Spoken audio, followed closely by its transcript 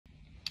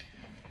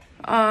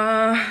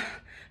Uh,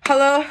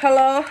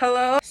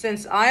 hello.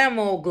 Since I am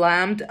all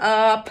glammed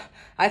up,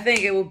 I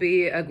think it will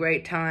be a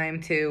great time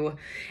to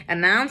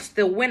announce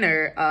the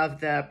winner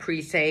of the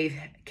pre-save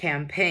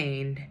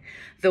campaign.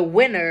 The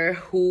winner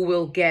who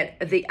will get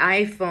the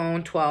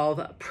iPhone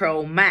 12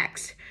 Pro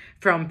Max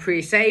from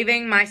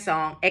pre-saving my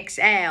song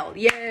XL.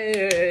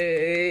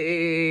 Yay!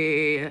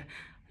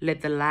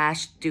 Let the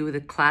lash do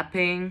the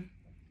clapping.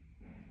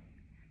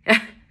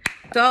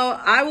 So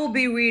I will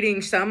be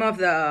reading some of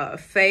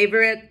the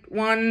favorite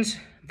ones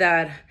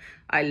that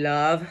I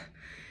love.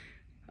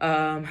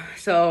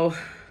 So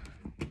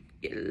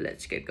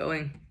let's get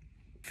going.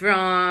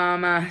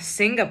 From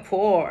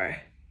Singapore.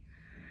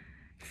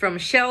 From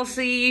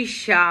Chelsea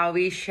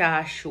Shawi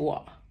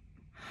Shashua.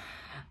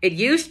 It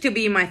used to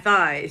be my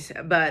thighs,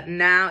 but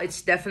now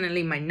it's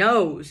definitely my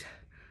nose.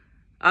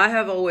 I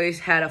have always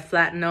had a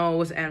flat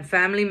nose, and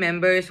family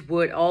members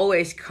would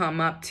always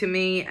come up to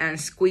me and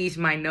squeeze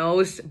my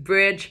nose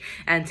bridge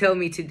and tell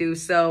me to do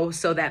so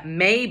that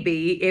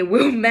maybe it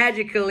will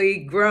magically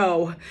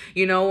grow.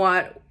 You know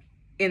what?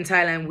 In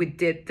Thailand, we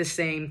did the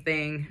same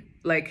thing.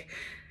 Like,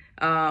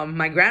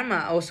 my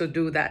grandma also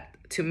do that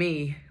to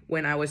me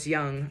when I was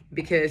young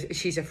because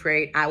she's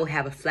afraid I will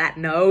have a flat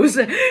nose.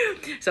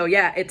 So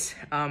yeah, it's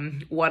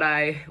what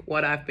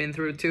I've been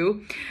through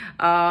too.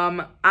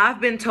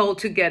 I've been told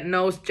to get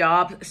nose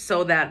jobs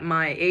so that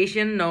my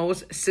Asian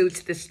nose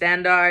suits the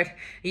standard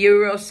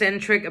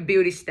Eurocentric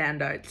beauty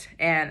standards.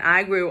 And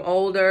I grew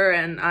older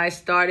and I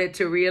started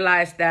to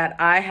realize that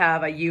I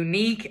have a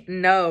unique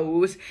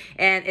nose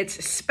and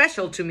it's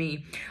special to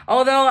me.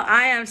 Although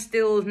I am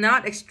still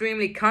not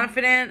extremely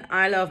confident,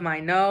 I love my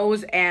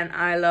nose and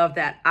I love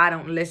that I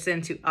don't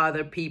listen to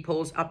other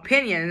people's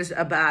opinions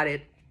about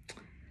it.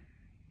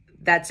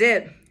 That's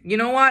it. You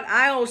know what?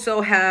 I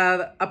also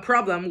have a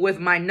problem with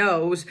my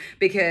nose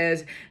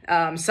because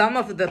some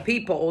of the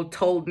people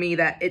told me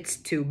that it's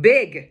too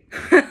big.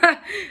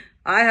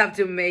 I have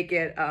to make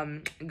it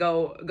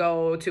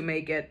go to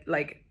make it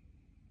like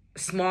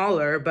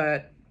smaller,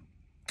 but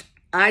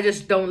I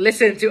just don't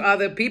listen to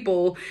other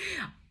people's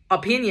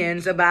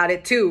opinions about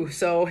it too.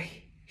 So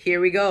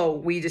here we go.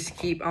 We just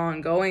keep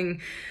on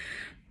going,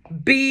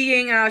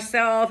 being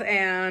ourselves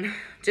and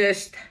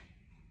just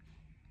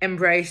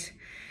embrace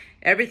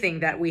everything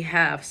that we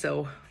have.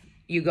 So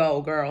you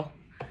go, girl.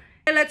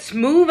 Let's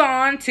move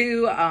on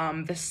to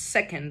the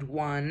second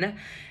one.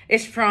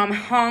 It's from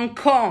Hong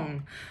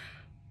Kong,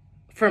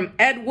 from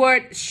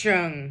Edward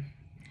Sheng.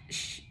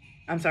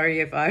 I'm sorry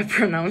if I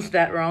pronounced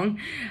that wrong.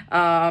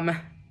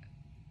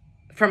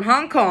 From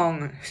Hong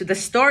Kong. So the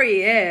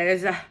story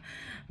is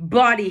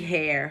body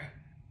hair.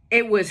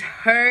 It was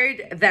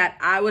heard that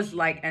I was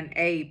like an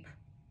ape.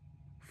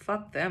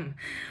 Fuck them.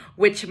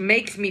 Which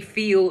makes me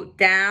feel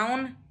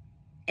down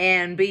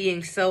and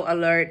being so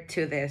alert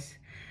to this.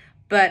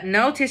 But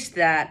notice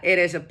that it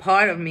is a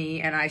part of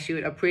me and I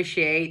should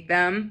appreciate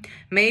them.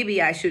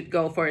 Maybe I should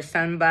go for a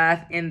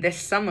sunbath in this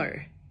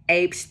summer.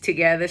 Apes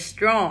together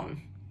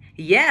strong.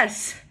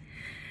 Yes.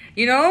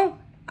 You know,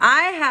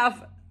 I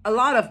have a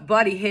lot of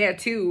body hair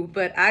too,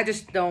 but I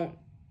just don't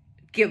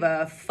give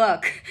a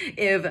fuck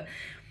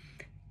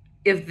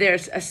if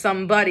there's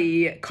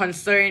somebody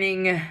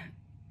concerning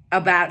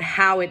about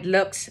how it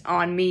looks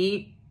on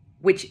me,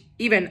 which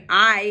even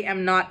I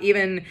am not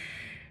even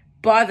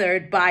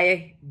bothered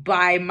by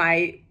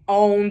my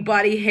own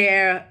body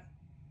hair.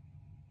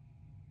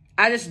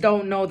 I just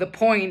don't know the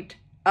point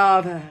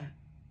of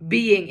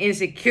being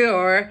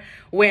insecure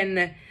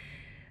when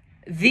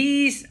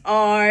these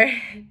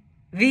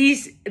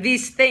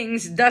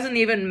things doesn't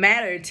even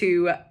matter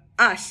to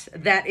us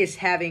that is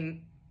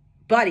having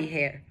body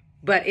hair,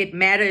 but it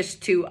matters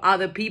to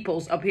other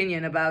people's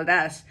opinion about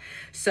us.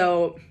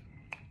 So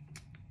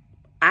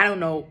I don't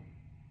know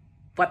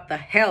what the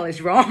hell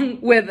is wrong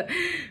with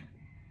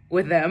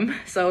them.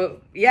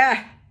 So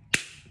yeah,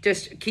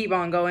 just keep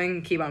on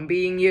going, keep on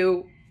being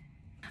you.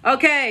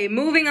 Okay,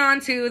 moving on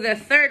to the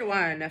third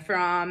one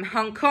from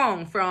Hong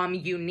Kong, from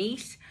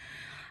Eunice.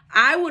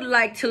 I would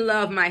like to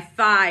love my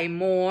thigh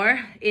more.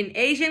 In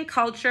Asian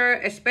culture,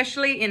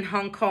 especially in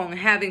Hong Kong,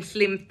 having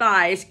slim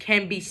thighs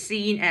can be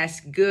seen as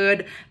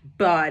good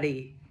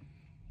body.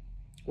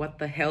 What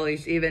the hell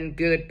is even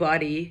good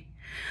body?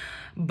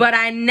 But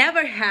I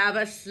never have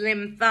a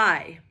slim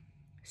thigh.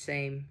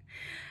 Same.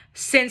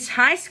 Since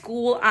high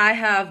school, I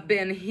have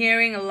been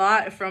hearing a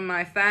lot from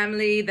my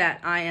family that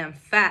I am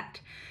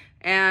fat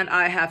and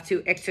I have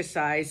to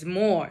exercise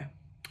more.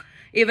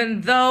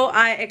 Even though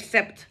I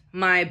accept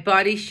my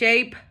body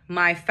shape,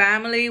 my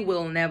family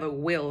will never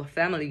will.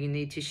 Family, you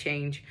need to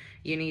change.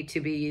 You need to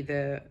be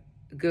the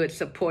good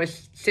support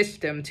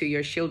system to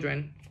your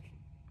children.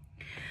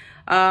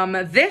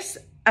 This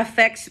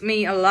affects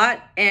me a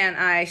lot, and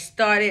I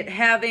started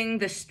having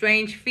the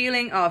strange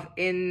feeling of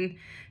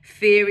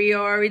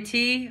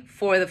inferiority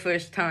for the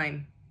first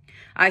time.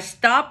 I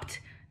stopped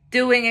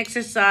doing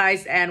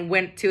exercise and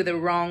went to the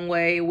wrong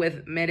way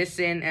with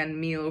medicine and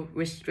meal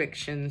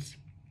restrictions.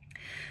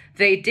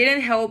 They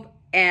didn't help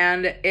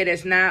and it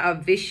is now a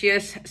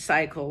vicious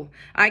cycle.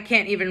 I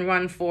can't even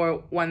run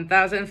for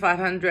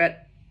 1,500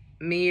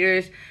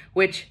 meters,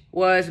 which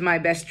was my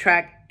best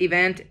track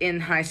event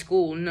in high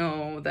school.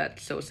 No,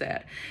 that's so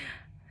sad.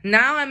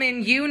 Now I'm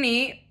in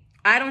uni.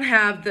 I don't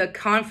have the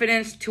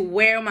confidence to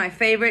wear my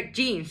favorite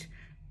jeans.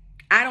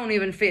 I don't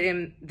even fit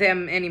in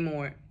them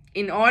anymore.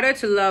 In order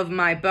to love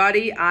my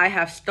body, I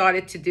have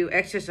started to do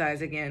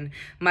exercise again.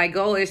 My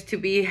goal is to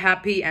be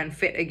happy and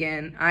fit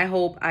again. I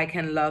hope I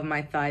can love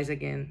my thighs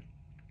again.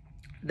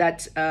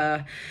 That's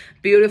a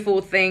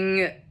beautiful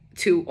thing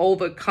to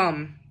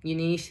overcome,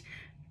 Eunice.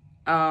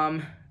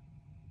 I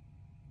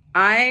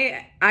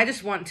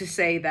just want to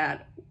say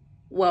that,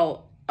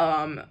 well,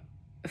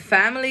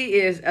 family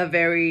is a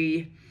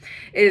very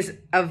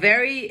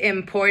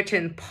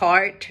important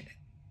part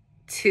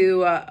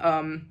to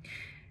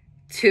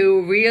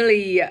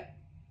really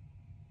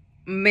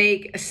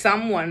make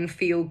someone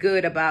feel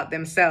good about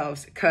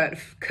themselves,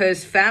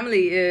 because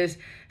family is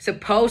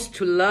supposed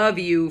to love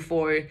you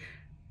for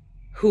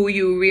who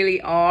you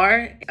really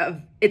are.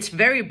 It's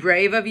very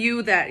brave of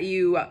you that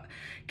you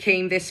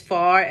came this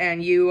far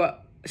and you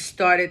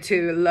started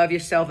to love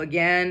yourself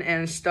again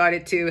and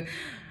started to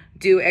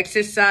do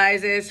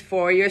exercises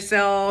for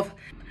yourself.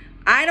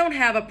 I don't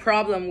have a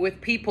problem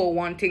with people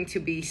wanting to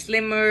be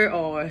slimmer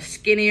or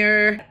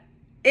skinnier.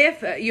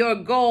 If your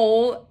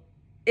goal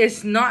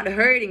is not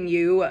hurting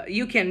you,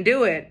 you can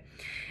do it.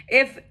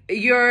 If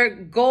your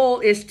goal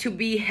is to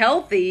be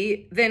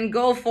healthy, then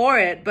go for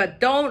it. But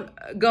don't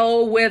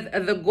go with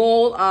the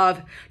goal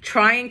of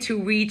trying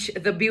to reach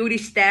the beauty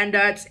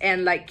standards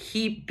and like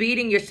keep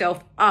beating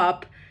yourself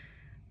up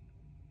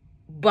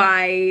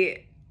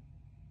by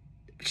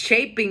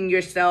shaping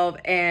yourself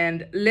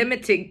and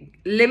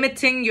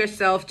limiting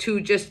yourself to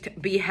just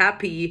be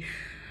happy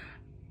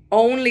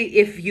only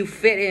if you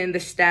fit in the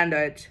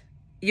standards.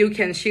 You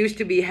can choose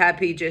to be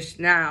happy just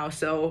now.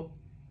 So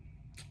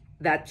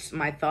that's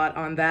my thought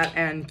on that.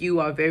 And you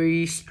are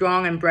very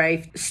strong and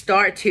brave.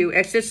 Start to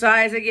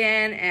exercise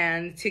again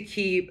and to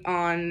keep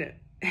on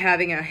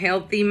having a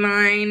healthy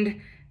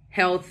mind,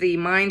 healthy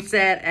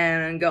mindset,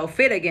 and go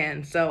fit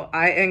again. So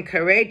I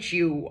encourage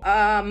you.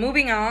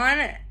 Moving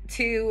on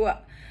to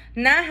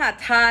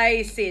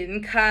Nahatai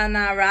Sin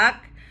Kanarak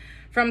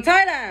from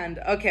Thailand.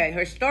 Okay,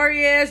 her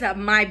story is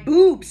my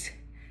boobs,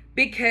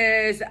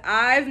 because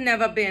I've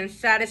never been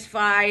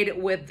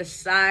satisfied with the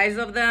size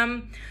of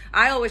them.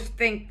 I always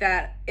think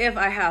that if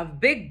I have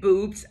big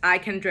boobs, I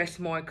can dress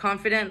more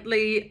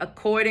confidently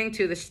according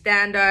to the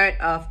standard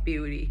of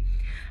beauty.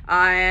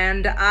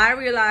 And I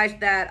realized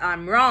that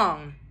I'm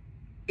wrong.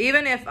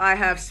 Even if I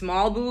have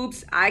small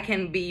boobs, I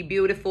can be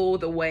beautiful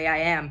the way I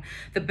am.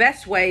 The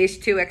best way is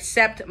to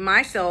accept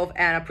myself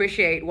and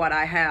appreciate what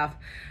I have.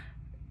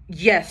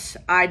 Yes,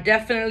 I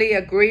definitely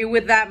agree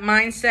with that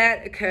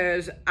mindset,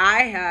 because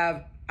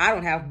I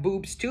don't have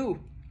boobs too.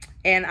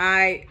 And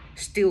I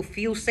still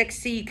feel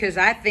sexy, because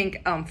I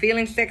think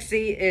feeling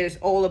sexy is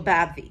all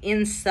about the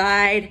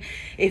inside.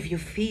 If you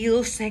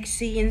feel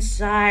sexy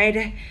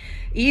inside,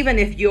 even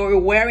if you're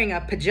wearing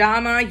a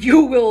pajama,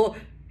 you will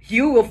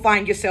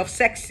find yourself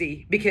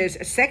sexy, because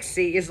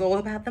sexy is all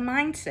about the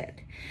mindset.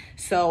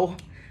 So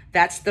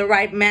that's the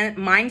right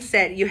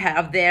mindset you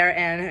have there,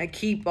 and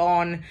keep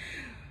on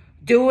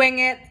doing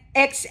it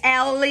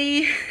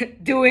XLly,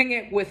 doing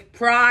it with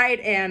pride,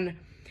 and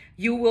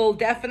you will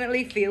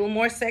definitely feel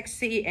more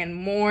sexy and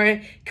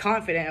more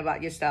confident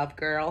about yourself,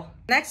 girl.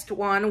 Next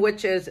one,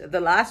 which is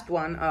the last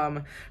one,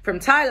 from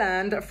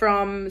Thailand,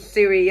 from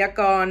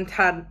Siriyakon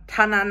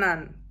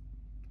Tananan.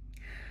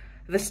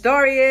 The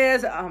story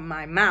is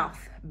my mouth,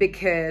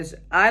 because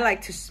I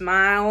like to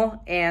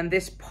smile, and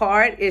this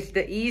part is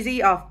the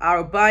easy of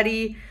our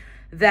body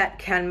that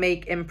can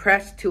make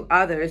impress to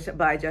others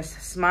by just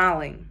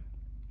smiling.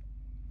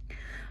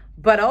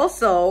 But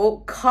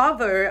also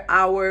cover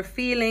our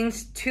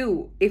feelings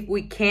too, if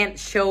we can't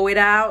show it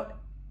out,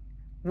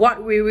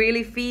 what we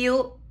really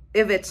feel,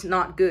 if it's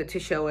not good to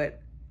show it.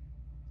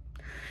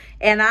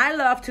 And I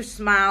love to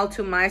smile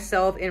to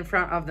myself in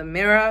front of the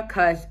mirror,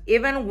 because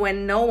even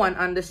when no one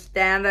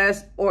understands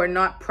us or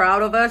not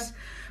proud of us,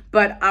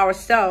 but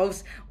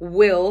ourselves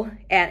will,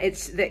 and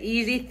it's the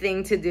easy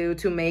thing to do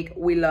to make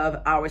we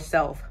love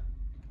ourselves.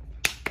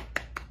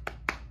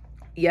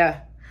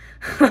 Yeah.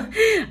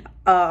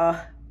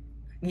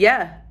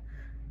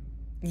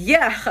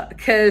 Yeah,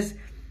 because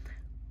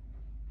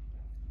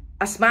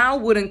a smile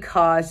wouldn't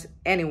cause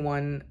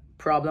anyone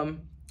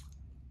problem.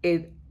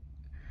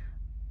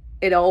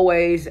 It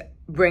always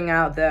bring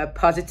out the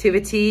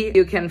positivity.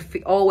 You can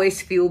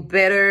always feel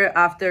better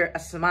after a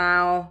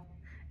smile,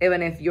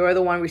 even if you're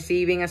the one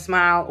receiving a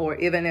smile, or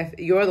even if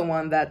you're the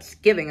one that's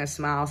giving a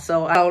smile.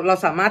 So เรา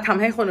สามารถทำ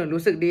ให้คนอื่น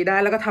รู้สึกดีได้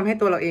แล้วก็ทำให้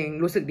ตัวเราเอง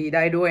รู้สึกดีไ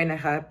ด้ด้วยนะ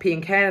คะ เพียง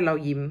แค่เรา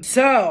ยิ้ม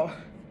So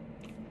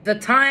the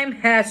time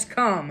has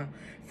come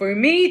for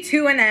me to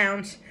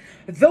announce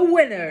the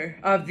winner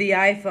of the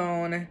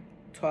iPhone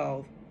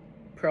 12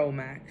 Pro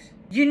Max.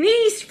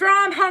 Eunice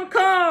from Hong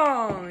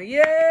Kong!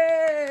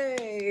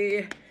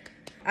 Yay!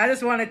 I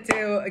just wanted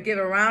to give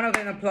a round of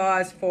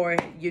applause for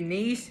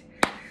Eunice.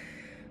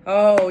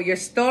 Oh, your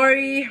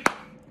story,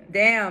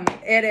 damn,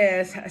 it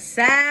is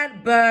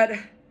sad, but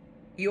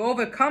you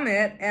overcome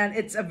it, and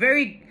it's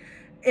very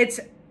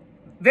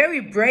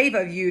brave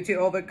of you to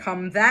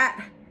overcome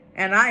that,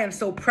 and I am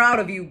so proud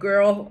of you,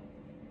 girl.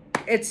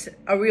 It's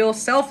a real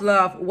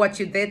self-love what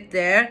you did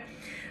there.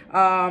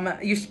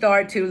 You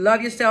start to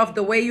love yourself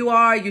the way you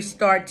are. You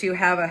start to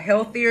have a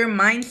healthier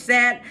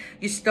mindset.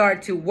 You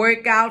start to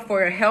work out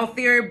for a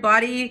healthier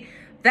body.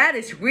 That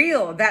is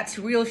real. That's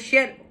real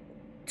shit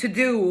to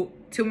do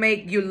to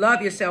make you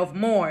love yourself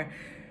more.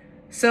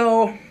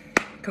 So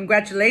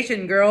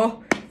congratulations,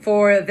 girl,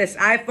 for this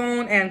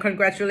iPhone, and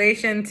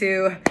congratulations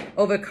to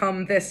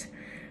overcome this.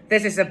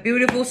 This is a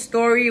beautiful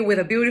story with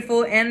a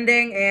beautiful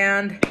ending,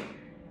 and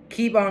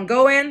keep on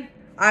going.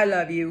 I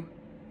love you.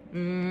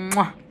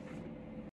 Mwah.